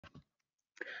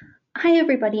Hi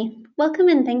everybody, welcome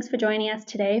and thanks for joining us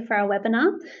today for our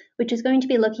webinar, which is going to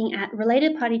be looking at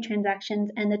related party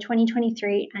transactions and the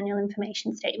 2023 Annual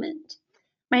Information Statement.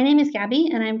 My name is Gabby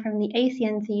and I'm from the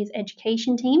ACNC's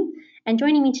education team, and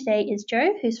joining me today is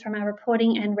Joe, who's from our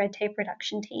reporting and red tape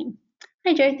reduction team.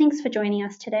 Hi Joe, thanks for joining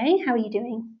us today. How are you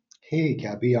doing? Hey,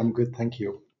 Gabby, I'm good, thank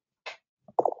you.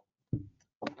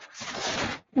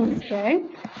 Thanks, Joe.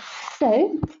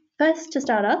 So, first, to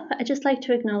start off, I'd just like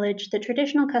to acknowledge the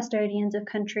traditional custodians of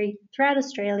country throughout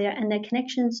Australia and their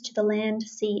connections to the land,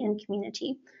 sea, and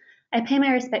community. I pay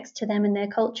my respects to them and their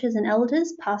cultures and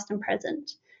elders, past and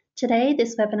present. Today,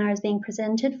 this webinar is being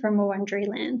presented from Wurundjeri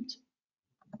land.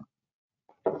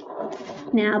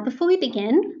 Now, before we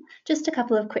begin, just a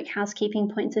couple of quick housekeeping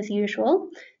points as usual.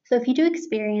 So if you do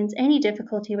experience any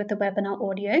difficulty with the webinar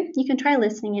audio, you can try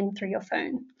listening in through your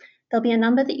phone. There'll be a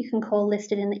number that you can call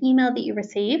listed in the email that you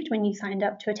received when you signed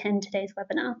up to attend today's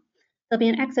webinar. There'll be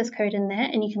an access code in there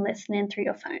and you can listen in through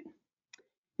your phone.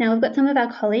 Now we've got some of our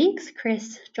colleagues,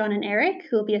 Chris, John and Eric,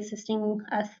 who will be assisting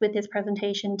us with this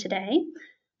presentation today.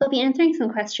 They'll be answering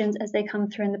some questions as they come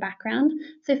through in the background,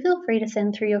 so feel free to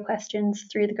send through your questions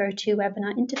through the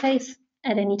GoToWebinar interface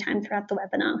at any time throughout the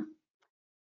webinar.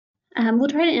 We'll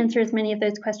try to answer as many of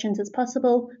those questions as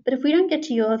possible, but if we don't get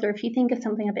to yours or if you think of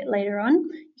something a bit later on,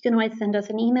 you can always send us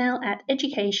an email at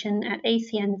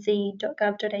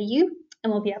education@acnc.gov.au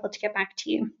and we'll be able to get back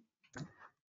to you.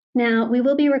 Now, we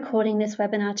will be recording this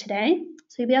webinar today,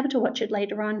 so you'll be able to watch it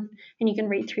later on and you can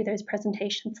read through those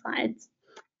presentation slides.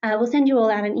 We'll send you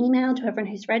all out an email to everyone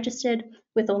who's registered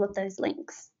with all of those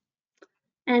links.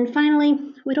 And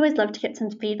finally, we'd always love to get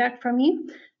some feedback from you,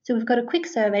 so we've got a quick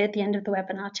survey at the end of the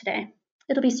webinar today.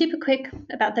 It'll be super quick,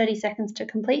 about 30 seconds to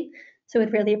complete, so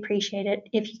we'd really appreciate it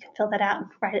if you can fill that out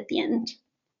right at the end.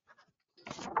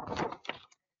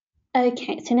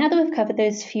 Okay, so now that we've covered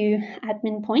those few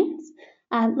admin points,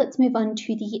 let's move on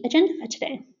to the agenda for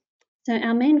today. So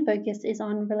our main focus is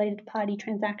on related party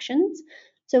transactions.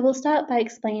 So we'll start by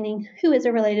explaining who is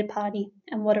a related party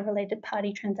and what a related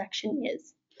party transaction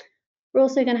is. We're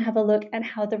also going to have a look at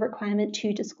how the requirement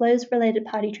to disclose related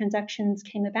party transactions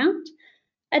came about,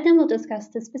 and then we'll discuss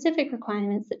the specific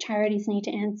requirements that charities need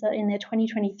to answer in their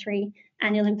 2023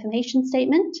 Annual Information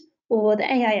Statement, or the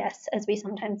AIS as we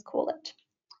sometimes call it.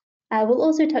 We'll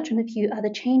also touch on a few other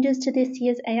changes to this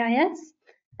year's AIS,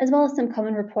 as well as some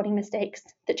common reporting mistakes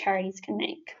that charities can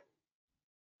make.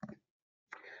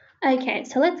 Okay,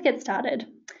 so let's get started.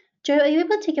 Joe, are you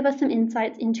able to give us some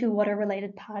insights into what a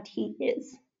related party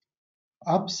is?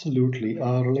 Absolutely.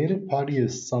 A related party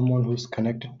is someone who's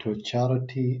connected to a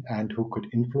charity and who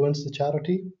could influence the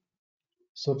charity.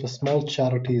 So for small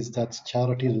charities, that's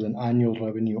charities with an annual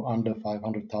revenue under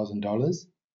 $500,000.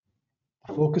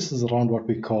 The focus is around what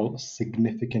we call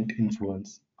significant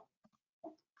influence.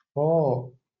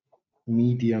 For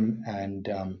medium and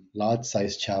large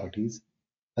size charities,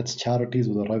 that's charities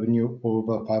with a revenue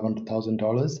over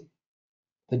 $500,000.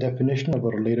 The definition of a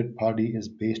related party is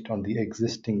based on the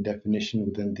existing definition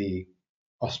within the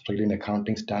Australian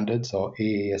Accounting Standards, or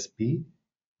AASB,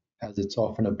 as it's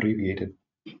often abbreviated.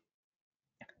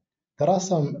 There are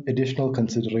some additional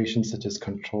considerations such as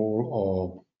control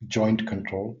or joint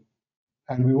control,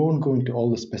 and we won't go into all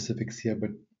the specifics here,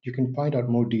 but you can find out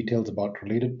more details about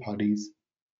related parties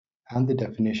and the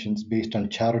definitions based on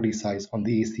charity size on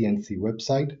the ACNC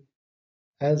website,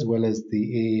 as well as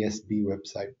the AASB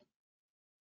website.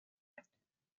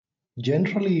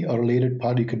 Generally, a related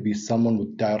party could be someone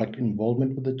with direct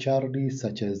involvement with the charity,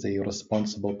 such as a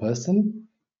responsible person.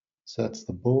 So that's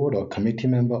the board or committee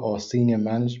member or senior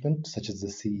management, such as the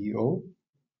CEO.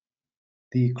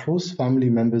 The close family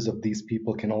members of these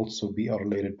people can also be a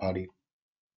related party.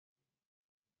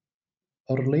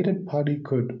 A related party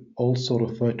could also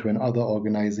refer to another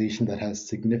organization that has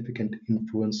significant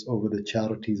influence over the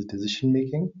charity's decision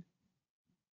making.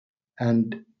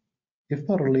 And if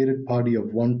a related party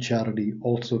of one charity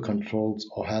also controls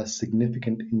or has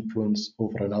significant influence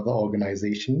over another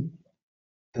organization,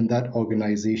 then that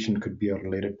organization could be a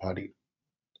related party.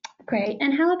 Great.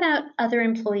 And how about other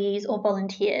employees or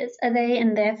volunteers? Are they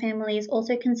and their families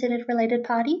also considered related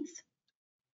parties?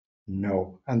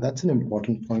 No, and that's an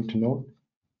important point to note.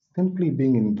 Simply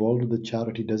being involved with the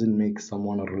charity doesn't make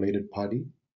someone a related party.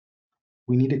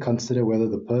 We need to consider whether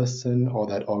the person or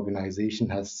that organization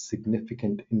has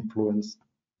significant influence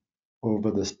over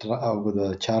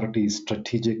the charity's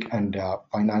strategic and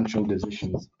financial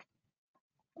decisions.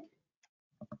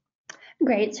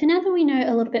 Great. So now that we know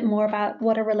a little bit more about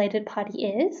what a related party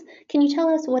is, can you tell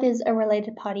us what is a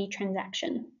related party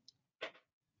transaction?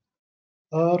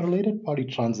 A related party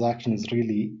transaction is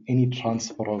really any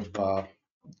transfer of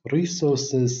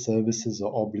Resources, services,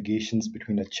 or obligations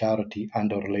between a charity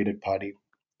and a related party.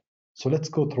 So let's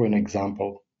go through an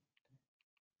example.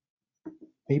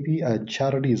 Maybe a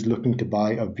charity is looking to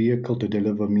buy a vehicle to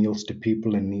deliver meals to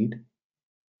people in need,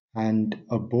 and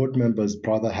a board member's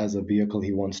brother has a vehicle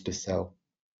he wants to sell.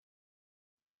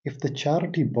 If the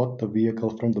charity bought the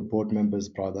vehicle from the board member's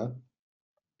brother,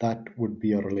 that would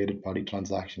be a related party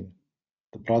transaction.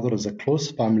 The brother is a close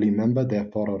family member,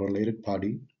 therefore a related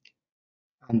party,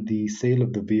 and the sale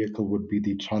of the vehicle would be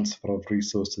the transfer of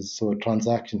resources, so a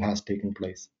transaction has taken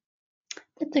place.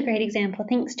 That's a great example.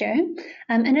 Thanks, Joe.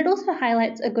 And it also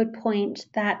highlights a good point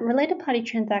that related party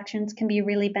transactions can be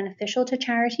really beneficial to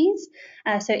charities.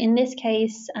 So in this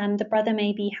case, the brother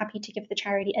may be happy to give the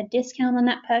charity a discount on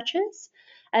that purchase.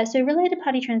 So related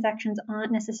party transactions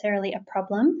aren't necessarily a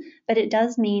problem, but it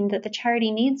does mean that the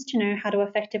charity needs to know how to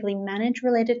effectively manage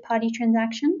related party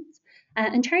transactions.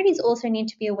 And charities also need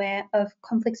to be aware of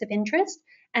conflicts of interest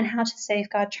and how to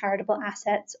safeguard charitable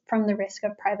assets from the risk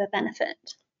of private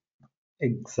benefit.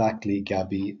 Exactly,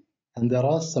 Gabby. And there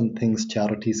are some things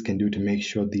charities can do to make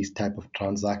sure these type of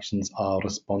transactions are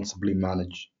responsibly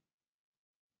managed.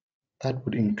 That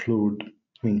would include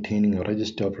maintaining a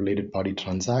register of related party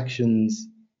transactions,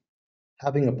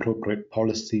 having appropriate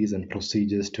policies and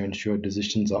procedures to ensure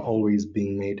decisions are always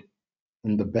being made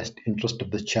in the best interest of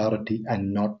the charity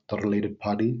and not the related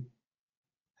party.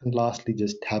 And lastly,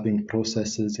 just having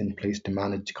processes in place to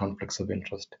manage conflicts of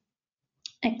interest.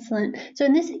 Excellent. So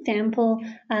in this example,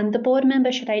 the board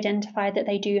member should identify that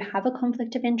they do have a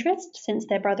conflict of interest since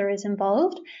their brother is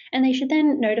involved, and they should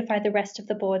then notify the rest of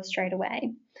the board straight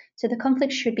away. So the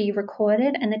conflict should be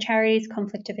recorded and the charity's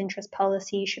conflict of interest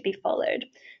policy should be followed.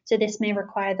 So this may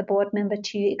require the board member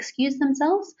to excuse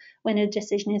themselves when a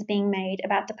decision is being made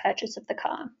about the purchase of the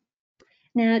car.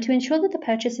 Now, to ensure that the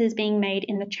purchase is being made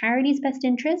in the charity's best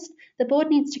interest, the board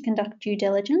needs to conduct due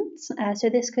diligence. So,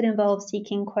 this could involve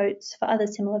seeking quotes for other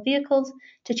similar vehicles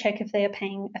to check if they are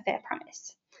paying a fair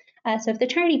price. So, if the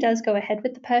charity does go ahead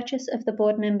with the purchase of the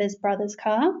board member's brother's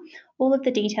car, all of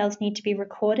the details need to be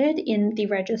recorded in the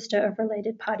register of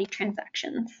related party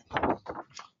transactions.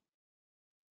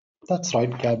 That's right,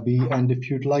 Gabby. And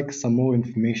if you'd like some more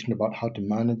information about how to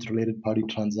manage related party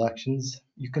transactions,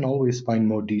 you can always find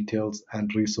more details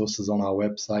and resources on our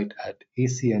website at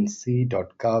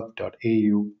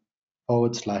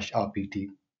acnc.gov.au/RPT.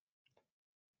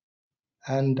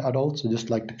 And I'd also just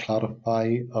like to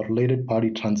clarify a related party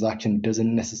transaction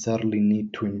doesn't necessarily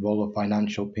need to involve a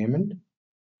financial payment.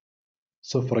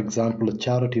 So, for example, a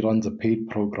charity runs a paid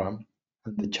program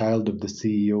and the child of the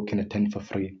CEO can attend for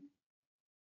free.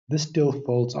 This still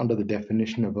falls under the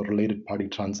definition of a related party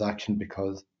transaction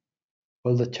because,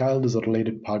 well, the child is a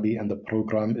related party and the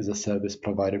program is a service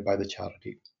provided by the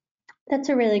charity. That's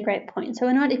a really great point. So,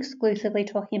 we're not exclusively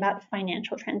talking about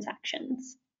financial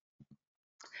transactions.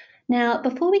 Now,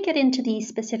 before we get into the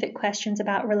specific questions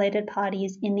about related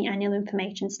parties in the annual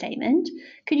information statement,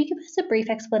 could you give us a brief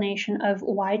explanation of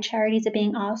why charities are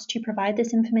being asked to provide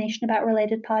this information about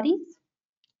related parties?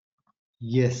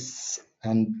 Yes,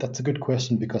 and that's a good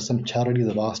question because some charities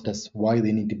have asked us why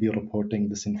they need to be reporting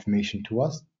this information to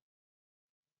us.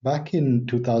 Back in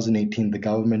 2018, the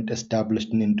government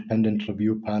established an independent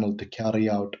review panel to carry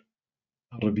out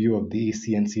a review of the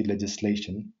ACNC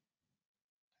legislation.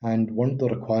 And one of the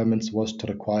requirements was to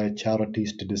require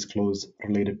charities to disclose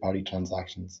related party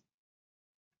transactions.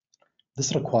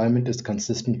 This requirement is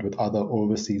consistent with other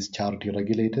overseas charity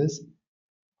regulators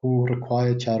who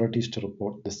require charities to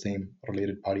report the same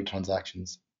related party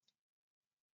transactions.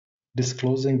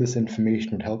 Disclosing this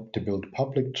information would help to build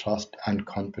public trust and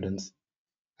confidence,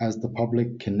 as the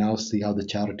public can now see how the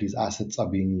charity's assets are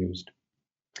being used.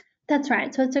 That's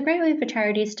right. So, it's a great way for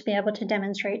charities to be able to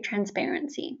demonstrate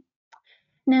transparency.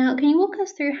 Now, can you walk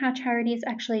us through how charities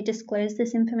actually disclose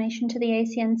this information to the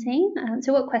ACNC?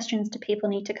 So, what questions do people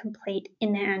need to complete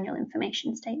in their annual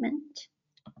information statement?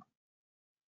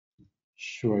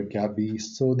 Sure, Gabby.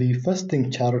 So the first thing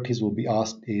charities will be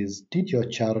asked is, did your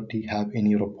charity have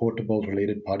any reportable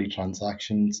related party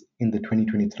transactions in the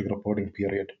 2023 reporting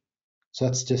period? So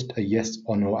that's just a yes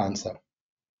or no answer.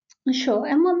 Sure.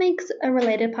 And what makes a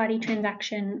related party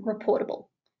transaction reportable?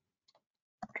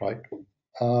 Right.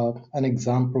 An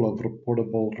example of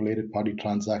reportable related party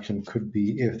transaction could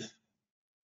be if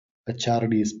a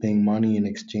charity is paying money in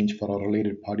exchange for a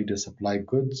related party to supply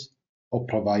goods or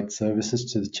provide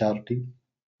services to the charity.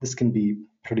 This can be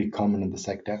pretty common in the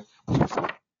sector.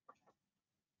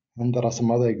 And there are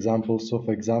some other examples. So,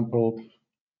 for example,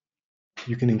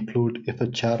 you can include if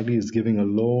a charity is giving a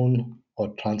loan or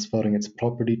transferring its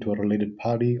property to a related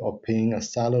party or paying a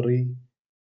salary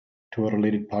to a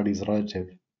related party's relative.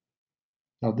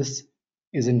 Now, this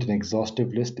isn't an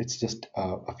exhaustive list, it's just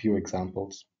a few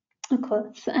examples. Of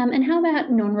course. And how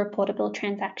about non-reportable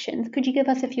transactions? Could you give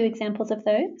us a few examples of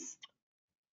those?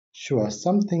 Sure,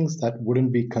 some things that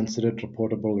wouldn't be considered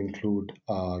reportable include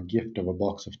a gift of a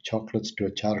box of chocolates to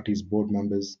a charity's board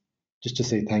members just to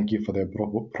say thank you for their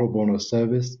pro bono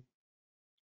service,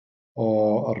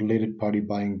 or a related party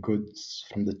buying goods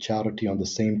from the charity on the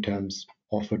same terms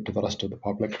offered to the rest of the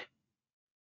public.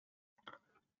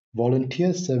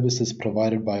 Volunteer services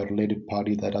provided by a related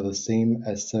party that are the same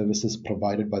as services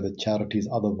provided by the charity's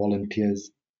other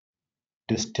volunteers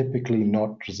does typically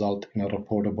not result in a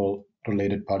reportable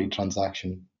related party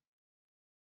transaction.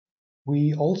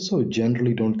 We also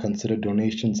generally don't consider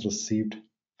donations received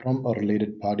from a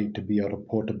related party to be a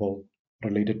reportable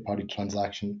related party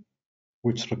transaction,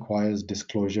 which requires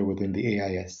disclosure within the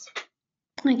AIS.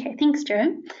 Okay, thanks,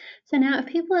 Joe. So now, if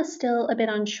people are still a bit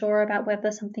unsure about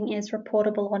whether something is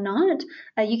reportable or not,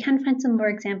 you can find some more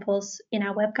examples in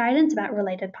our web guidance about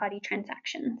related party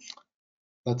transactions.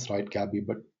 That's right, Gabby,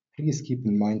 but please keep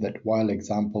in mind that while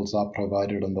examples are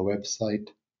provided on the website,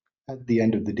 at the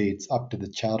end of the day, it's up to the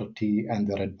charity and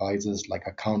their advisors, like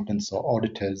accountants or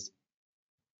auditors,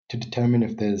 to determine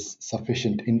if there's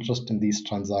sufficient interest in these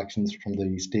transactions from the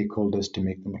stakeholders to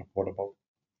make them reportable.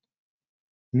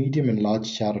 Medium and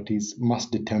large charities must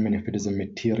determine if it is a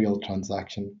material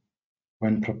transaction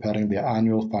when preparing their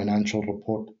annual financial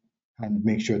report and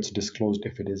make sure it's disclosed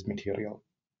if it is material.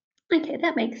 Okay,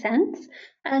 that makes sense.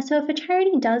 So if a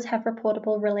charity does have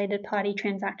reportable related party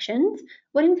transactions,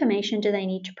 what information do they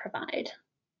need to provide?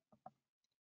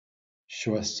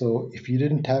 Sure, so if you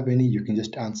didn't have any, you can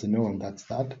just answer no, and that's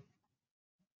that.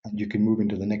 And you can move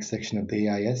into the next section of the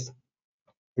AIS.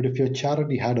 But if your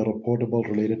charity had a reportable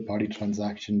related party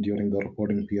transaction during the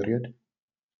reporting period,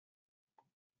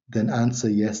 then answer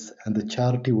yes, and the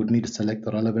charity would need to select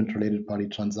the relevant related party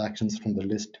transactions from the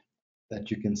list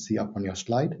that you can see up on your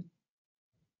slide.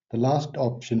 The last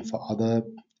option for other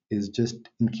is just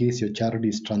in case your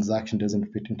charity's transaction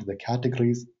doesn't fit into the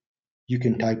categories, you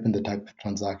can type in the type of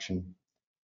transaction.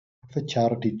 If a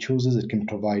charity chooses, it can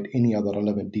provide any other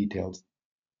relevant details.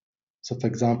 So, for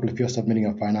example, if you're submitting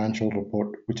a financial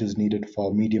report which is needed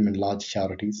for medium and large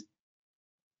charities,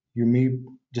 you may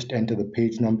just enter the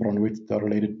page number on which the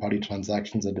related party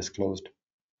transactions are disclosed.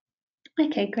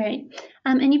 Okay, great.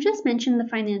 And you've just mentioned the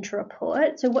financial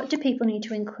report. So what do people need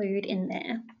to include in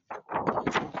there?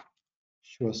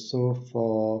 Sure, so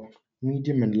for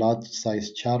medium and large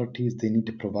size charities, they need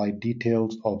to provide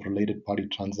details of related party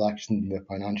transactions in their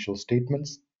financial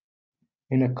statements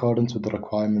in accordance with the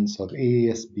requirements of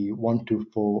AASB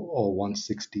 124 or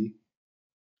 160.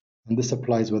 And this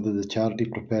applies whether the charity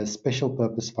prepares special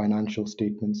purpose financial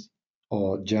statements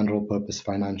or general purpose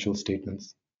financial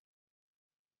statements.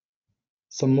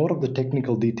 Some more of the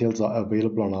technical details are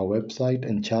available on our website,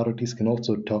 and charities can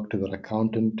also talk to their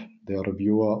accountant, their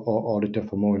reviewer, or auditor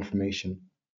for more information.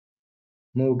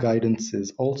 More guidance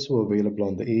is also available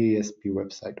on the AASB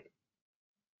website.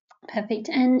 Perfect.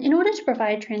 And in order to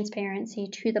provide transparency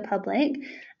to the public,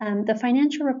 the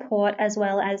financial report, as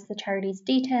well as the charity's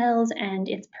details and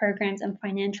its programs and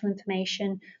financial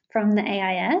information from the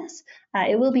AIS,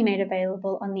 it will be made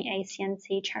available on the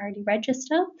ACNC Charity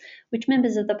Register, which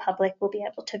members of the public will be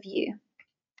able to view.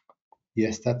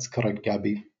 Yes, that's correct,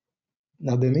 Gabby.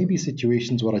 Now, there may be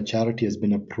situations where a charity has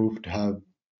been approved to have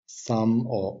some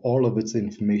or all of its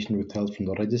information withheld from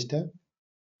the register.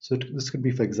 So, this could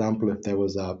be, for example, if there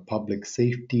was a public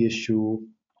safety issue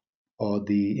or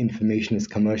the information is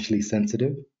commercially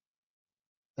sensitive.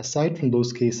 Aside from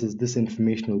those cases, this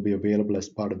information will be available as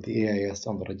part of the AIS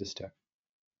on the register.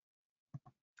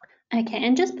 Okay,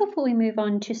 and just before we move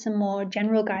on to some more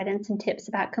general guidance and tips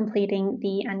about completing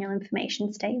the annual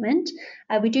information statement,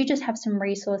 we do just have some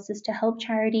resources to help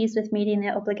charities with meeting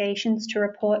their obligations to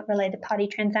report related party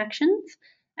transactions.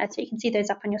 So you can see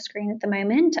those up on your screen at the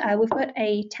moment. We've got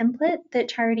a template that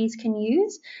charities can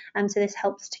use. So this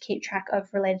helps to keep track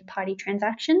of related party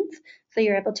transactions. So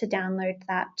you're able to download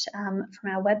that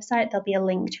from our website. There'll be a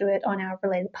link to it on our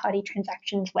related party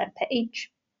transactions webpage.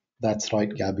 That's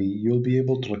right, Gabby. You'll be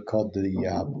able to record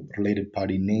the related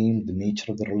party name, the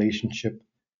nature of the relationship,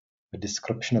 a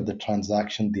description of the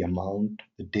transaction, the amount,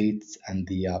 the dates, and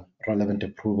the relevant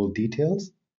approval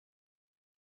details.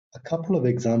 A couple of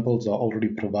examples are already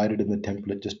provided in the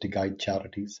template just to guide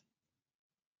charities.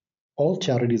 All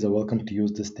charities are welcome to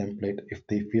use this template if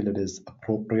they feel it is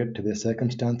appropriate to their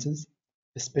circumstances,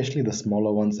 especially the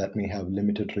smaller ones that may have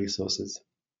limited resources.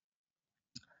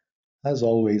 As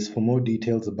always, for more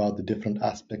details about the different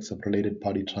aspects of related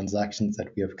party transactions that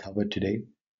we have covered today,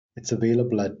 It's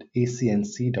available at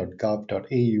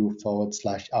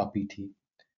acnc.gov.au/RPT.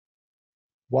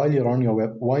 While you're on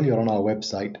our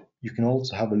website, you can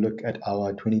also have a look at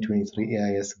our 2023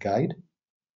 AIS guide,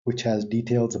 which has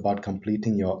details about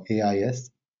completing your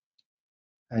AIS,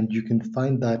 and you can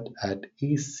find that at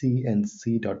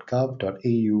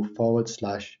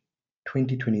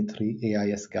acnc.gov.au/2023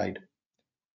 AIS guide.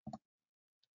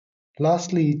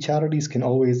 Lastly, charities can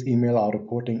always email our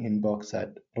reporting inbox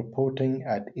at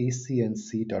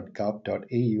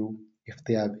reporting@acnc.gov.au if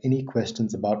they have any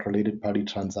questions about related party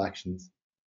transactions.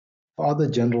 For other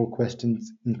general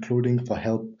questions, including for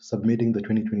help submitting the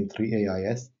 2023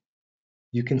 AIS,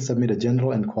 you can submit a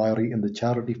general inquiry in the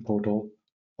charity portal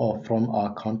or from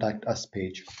our Contact Us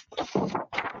page.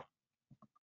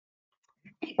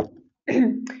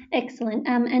 Excellent.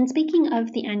 And speaking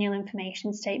of the annual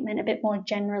information statement a bit more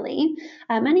generally,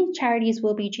 many charities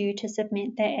will be due to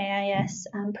submit their AIS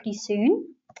pretty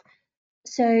soon.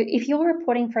 So if you're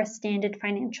reporting for a standard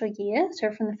financial year,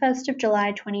 so from the 1st of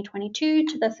July 2022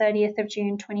 to the 30th of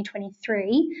June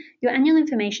 2023, your annual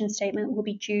information statement will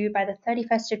be due by the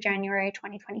 31st of January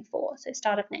 2024, so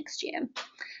start of next year.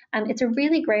 It's a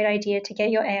really great idea to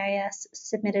get your AIS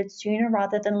submitted sooner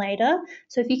rather than later.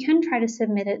 So if you can try to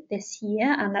submit it this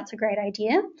year, that's a great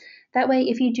idea. That way,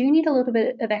 if you do need a little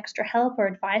bit of extra help or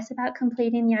advice about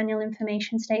completing the annual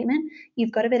information statement,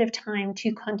 you've got a bit of time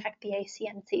to contact the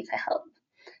ACNC for help.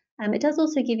 It does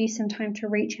also give you some time to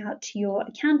reach out to your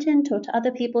accountant or to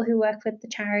other people who work with the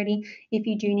charity if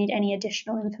you do need any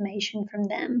additional information from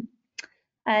them.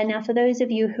 Now, for those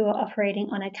of you who are operating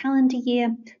on a calendar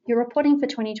year, your reporting for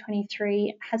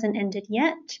 2023 hasn't ended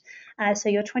yet. So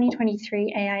your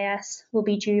 2023 AIS will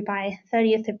be due by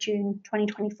 30th of June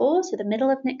 2024, so the middle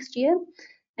of next year,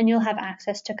 and you'll have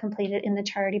access to complete it in the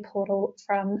charity portal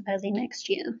from early next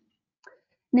year.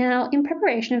 Now, in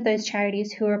preparation of those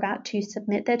charities who are about to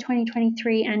submit their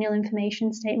 2023 annual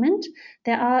information statement,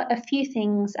 there are a few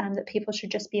things that people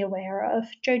should just be aware of.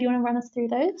 Joe, do you want to run us through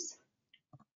those?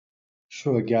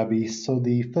 Sure, Gabby. So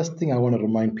the first thing I want to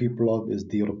remind people of is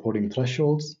the reporting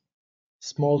thresholds.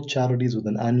 Small charities with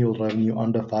an annual revenue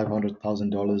under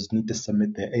 $500,000 need to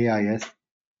submit their AIS,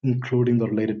 including the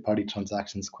related party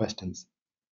transactions questions.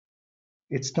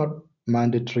 It's not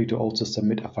mandatory to also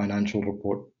submit a financial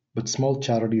report, but small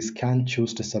charities can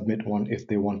choose to submit one if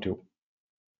they want to.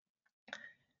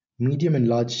 Medium and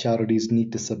large charities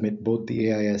need to submit both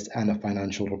the AIS and a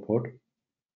financial report.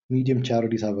 Medium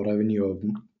charities have a revenue of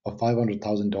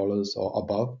 $500,000 or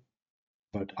above,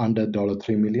 but under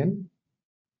 $3 million.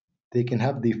 They can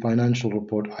have the financial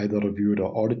report either reviewed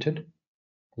or audited.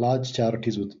 Large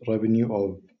charities with revenue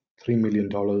of $3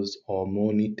 million or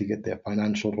more need to get their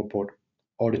financial report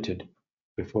audited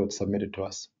before it's submitted to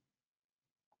us.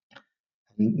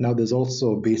 Now, there's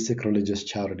also basic religious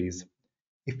charities.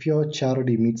 If your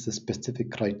charity meets the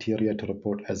specific criteria to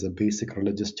report as a basic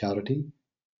religious charity,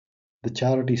 the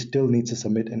charity still needs to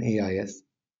submit an AIS,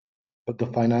 but the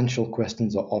financial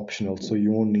questions are optional, so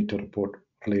you won't need to report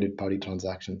related party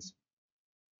transactions.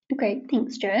 Great,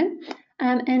 thanks, Joe.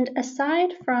 And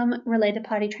aside from related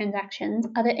party transactions,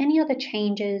 are there any other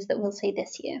changes that we'll see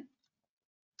this year?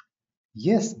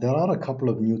 Yes, there are a couple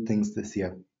of new things this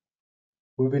year.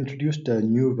 We've introduced a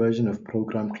new version of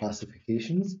program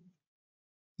classifications.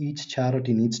 Each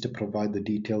charity needs to provide the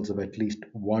details of at least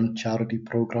one charity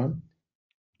program,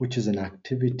 which is an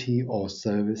activity or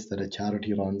service that a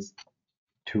charity runs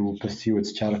to pursue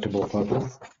its charitable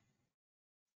purpose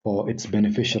for its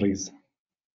beneficiaries.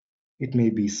 It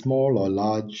may be small or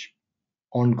large,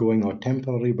 ongoing or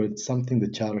temporary, but it's something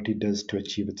the charity does to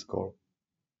achieve its goal.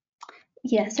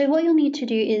 Yeah, so what you'll need to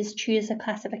do is choose a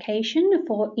classification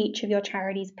for each of your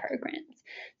charity's programs.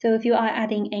 So if you are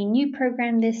adding a new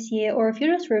program this year, or if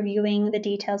you're just reviewing the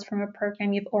details from a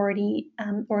program you've already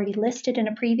listed in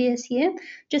a previous year,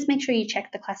 just make sure you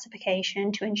check the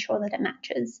classification to ensure that it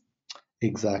matches.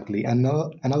 Exactly. Another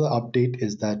update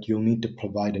is that you'll need to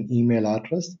provide an email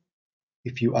address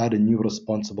if you add a new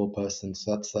responsible person,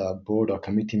 so that's a board or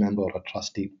committee member or a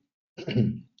trustee.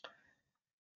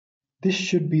 This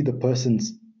should be the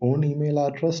person's own email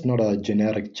address, not a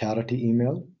generic charity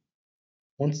email.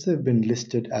 Once they've been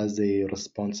listed as a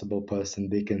responsible person,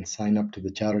 they can sign up to the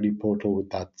charity portal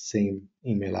with that same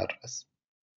email address.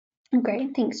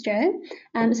 Great, thanks, Joe.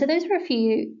 So those are a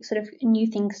few sort of new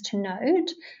things to note.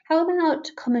 How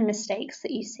about common mistakes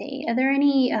that you see? Are there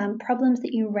any problems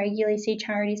that you regularly see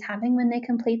charities having when they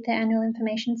complete their annual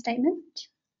information statement?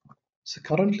 So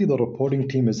currently the reporting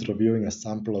team is reviewing a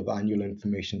sample of annual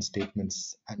information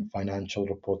statements and financial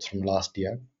reports from last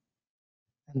year.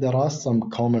 And there are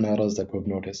some common errors that we've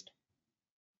noticed.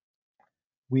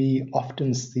 We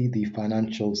often see the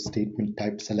financial statement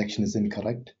type selection is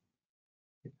incorrect,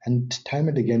 and time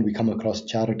and again we come across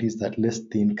charities that list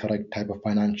the incorrect type of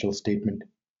financial statement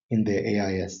in their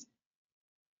AIS.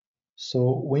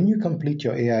 So when you complete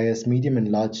your AIS, medium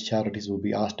and large charities will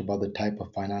be asked about the type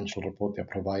of financial report they're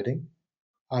providing,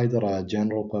 either a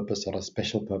general purpose or a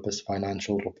special purpose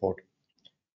financial report.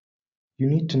 You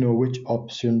need to know which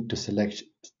option to select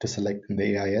in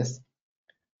the AIS.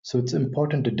 So it's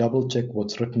important to double check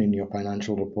what's written in your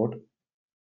financial report.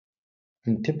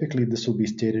 And typically this will be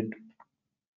stated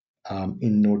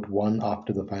in note 1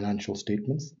 after the financial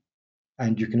statements.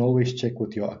 And you can always check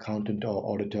with your accountant or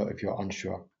auditor if you're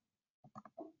unsure.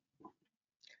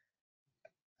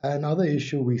 Another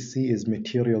issue we see is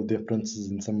material differences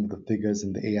in some of the figures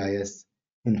in the AIS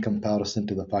in comparison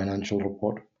to the financial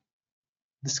report.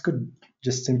 This could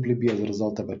just simply be as a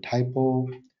result of a typo.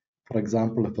 For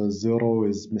example, if a zero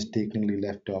is mistakenly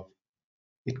left off,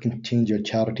 it can change your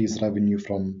charity's revenue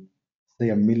from, say,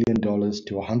 $1 million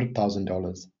to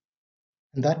 $100,000.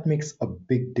 And that makes a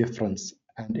big difference,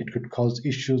 and it could cause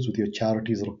issues with your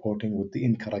charity's reporting with the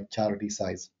incorrect charity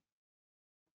size.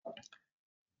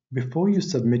 Before you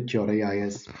submit your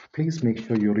AIS, please make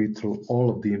sure you read through all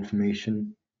of the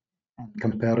information and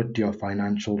compare it to your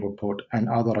financial report and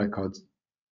other records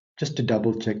just to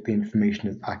double check the information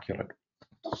is accurate.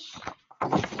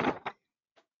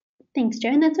 Thanks, Joe.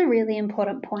 And that's a really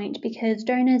important point because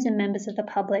donors and members of the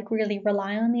public really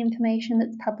rely on the information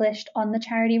that's published on the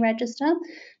charity register.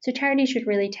 So charities should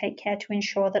really take care to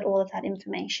ensure that all of that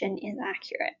information is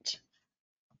accurate.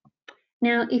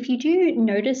 Now, if you do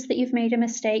notice that you've made a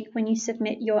mistake when you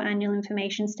submit your annual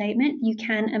information statement, you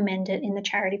can amend it in the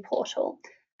charity portal.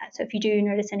 So if you do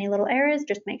notice any little errors,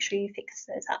 just make sure you fix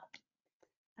those up.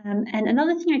 And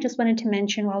another thing I just wanted to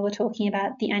mention while we're talking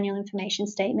about the annual information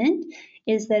statement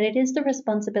is that it is the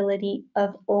responsibility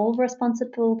of all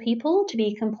responsible people to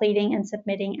be completing and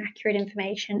submitting accurate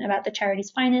information about the charity's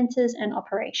finances and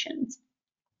operations.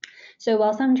 So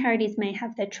while some charities may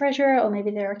have their treasurer or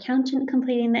maybe their accountant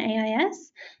completing the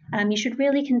AIS, you should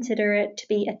really consider it to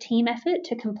be a team effort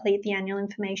to complete the annual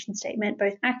information statement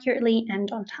both accurately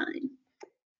and on time.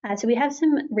 So we have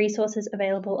some resources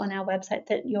available on our website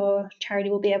that your charity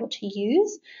will be able to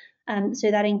use. So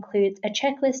that includes a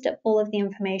checklist of all of the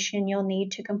information you'll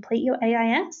need to complete your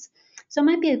AIS. So it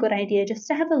might be a good idea just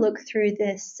to have a look through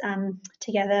this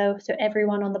together so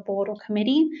everyone on the board or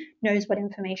committee knows what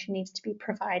information needs to be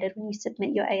provided when you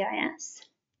submit your AIS.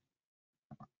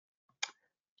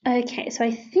 Okay, so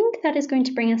I think that is going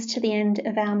to bring us to the end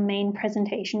of our main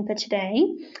presentation for today,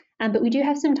 but we do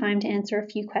have some time to answer a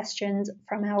few questions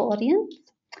from our audience.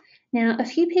 Now, a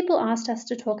few people asked us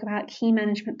to talk about key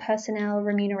management personnel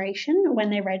remuneration when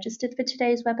they registered for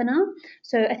today's webinar,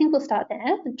 so I think we'll start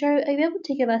there. Joe, are you able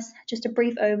to give us just a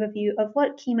brief overview of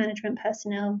what key management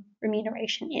personnel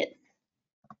remuneration is?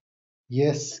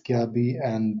 Yes, Gabby,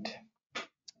 and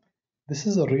this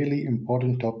is a really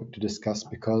important topic to discuss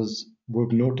because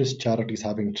we've noticed charities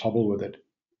having trouble with it.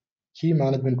 Key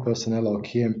management personnel, or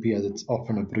KMP as it's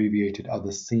often abbreviated, are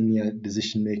the senior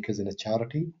decision makers in a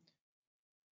charity.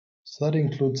 So that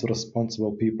includes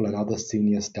responsible people and other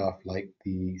senior staff like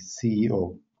the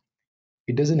CEO.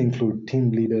 It doesn't include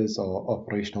team leaders or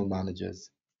operational managers.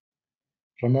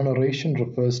 Remuneration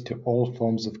refers to all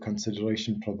forms of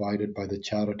consideration provided by the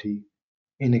charity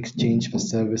in exchange for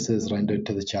services rendered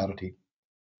to the charity.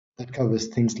 That covers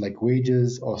things like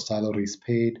wages or salaries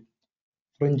paid,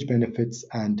 fringe benefits,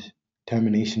 and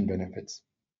termination benefits.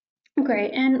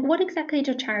 Great, and what exactly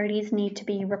do charities need to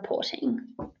be reporting?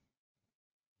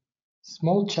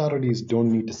 Small charities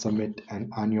don't need to submit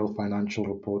an annual financial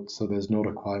report, so there's no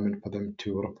requirement for them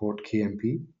to report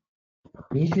KMP.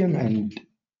 Medium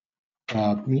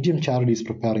charities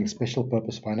preparing special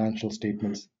purpose financial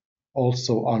statements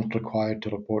also aren't required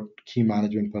to report key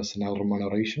management personnel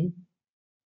remuneration.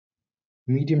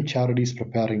 Medium charities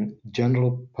preparing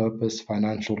general purpose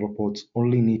financial reports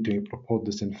only need to report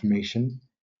this information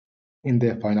in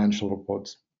their financial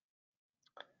reports.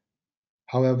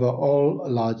 However, all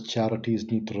large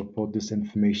charities need to report this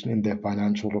information in their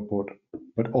financial report,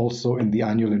 but also in the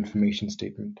annual information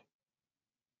statement.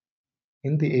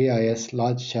 In the AIS,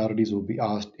 large charities will be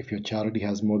asked if your charity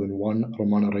has more than one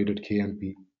remunerated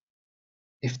KMP.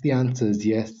 If the answer is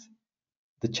yes,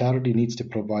 the charity needs to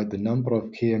provide the number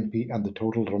of KMP and the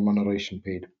total remuneration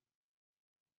paid.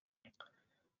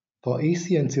 For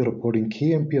ACNC reporting,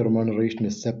 KMP remuneration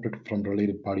is separate from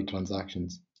related party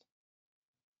transactions.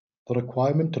 The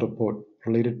requirement to report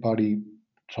related party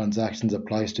transactions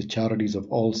applies to charities of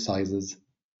all sizes,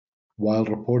 while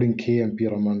reporting KMP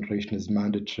remuneration is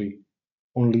mandatory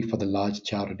only for the large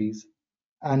charities.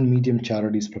 and medium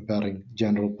charities preparing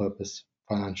general purpose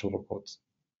financial reports.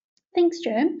 Thanks,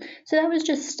 Joe. So that was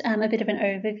just a bit of an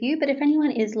overview, but if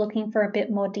anyone is looking for a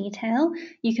bit more detail,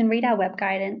 you can read our web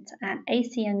guidance at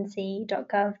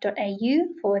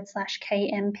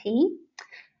acnc.gov.au/KMP.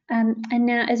 And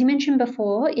now, as you mentioned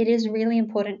before, it is really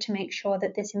important to make sure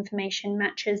that this information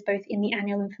matches both in the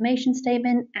annual information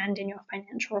statement and in your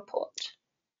financial report.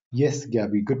 Yes,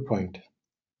 Gabby, good point.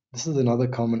 This is another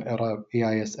common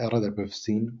AIS error that we've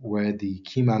seen where the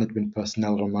key management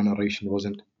personnel remuneration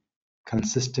wasn't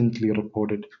consistently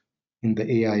reported in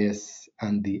the AIS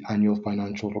and the annual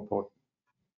financial report.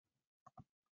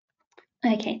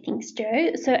 Okay, thanks,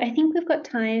 Joe. So I think we've got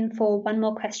time for one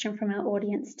more question from our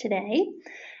audience today.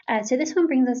 So this one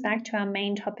brings us back to our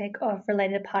main topic of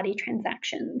related party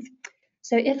transactions.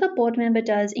 So if a board member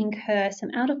does incur some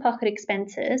out-of-pocket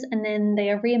expenses and then they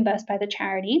are reimbursed by the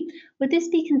charity, would this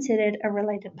be considered a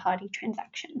related party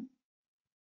transaction?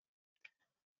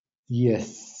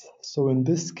 Yes, so in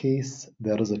this case,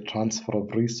 there is a transfer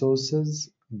of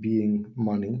resources, being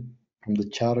money, from the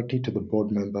charity to the board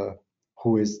member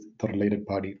who is the related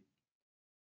party.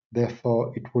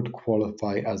 Therefore, it would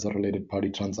qualify as a related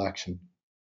party transaction.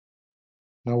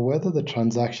 Now, whether the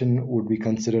transaction would be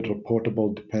considered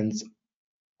reportable depends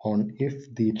on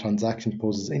if the transaction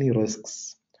poses any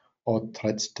risks or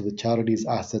threats to the charity's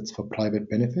assets for private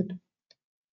benefit.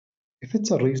 If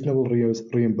it's a reasonable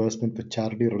reimbursement for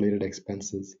charity-related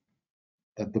expenses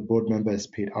that the board member has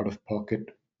paid out of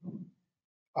pocket,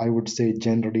 I would say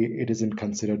generally it isn't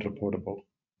considered reportable.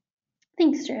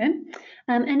 Thanks, Joe.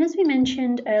 And as we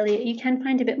mentioned earlier, you can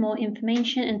find a bit more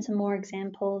information and some more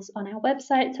examples on our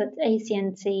website. So it's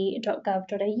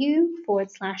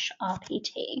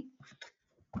acnc.gov.au/RPT.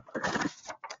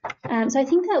 So I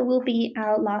think that will be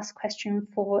our last question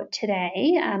for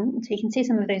today. So you can see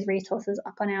some of those resources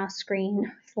up on our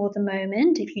screen for the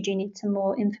moment if you do need some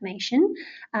more information.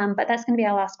 But that's going to be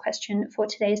our last question for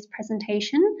today's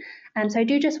presentation. So I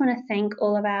do just want to thank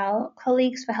all of our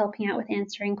colleagues for helping out with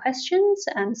answering questions.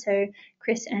 So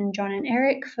Chris and John and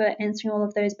Eric for answering all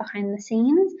of those behind the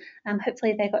scenes.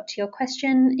 Hopefully they got to your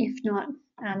question. If not,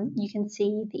 you can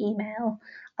see the email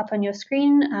up on your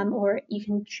screen, or you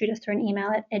can shoot us through an email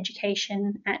at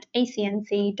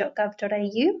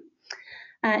education@acnc.gov.au.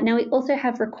 Now, we also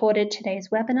have recorded today's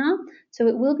webinar, so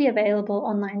it will be available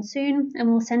online soon, and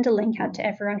we'll send a link out to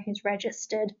everyone who's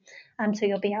registered, so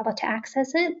you'll be able to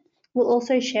access it. We'll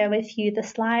also share with you the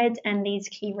slides and these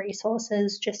key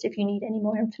resources just if you need any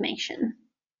more information.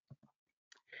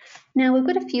 Now, we've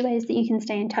got a few ways that you can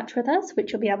stay in touch with us,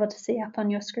 which you'll be able to see up on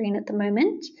your screen at the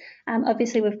moment.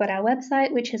 Obviously, we've got our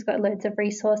website, which has got loads of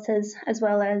resources, as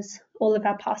well as all of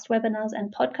our past webinars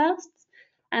and podcasts.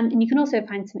 And you can also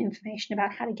find some information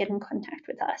about how to get in contact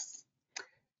with us.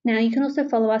 Now, you can also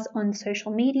follow us on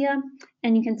social media,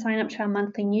 and you can sign up to our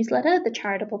monthly newsletter, The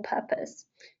Charitable Purpose.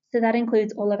 So that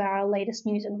includes all of our latest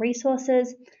news and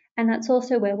resources, and that's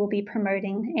also where we'll be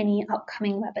promoting any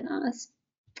upcoming webinars.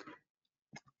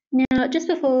 Now, just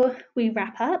before we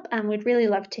wrap up, we'd really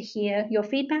love to hear your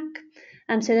feedback.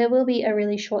 So there will be a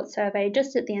really short survey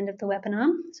just at the end of the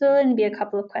webinar. So it'll only be a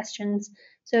couple of questions.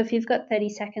 So if you've got 30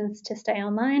 seconds to stay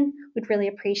online, we'd really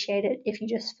appreciate it if you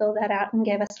just fill that out and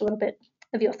gave us a little bit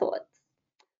of your thoughts.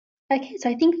 Okay, so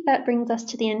I think that brings us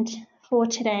to the end for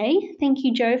today. Thank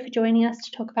you, Joe, for joining us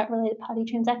to talk about related party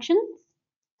transactions.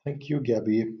 Thank you,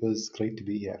 Gabby. It was great to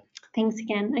be here. Thanks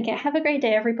again. Okay, have a great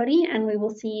day, everybody, and we will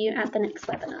see you at the next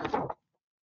webinar.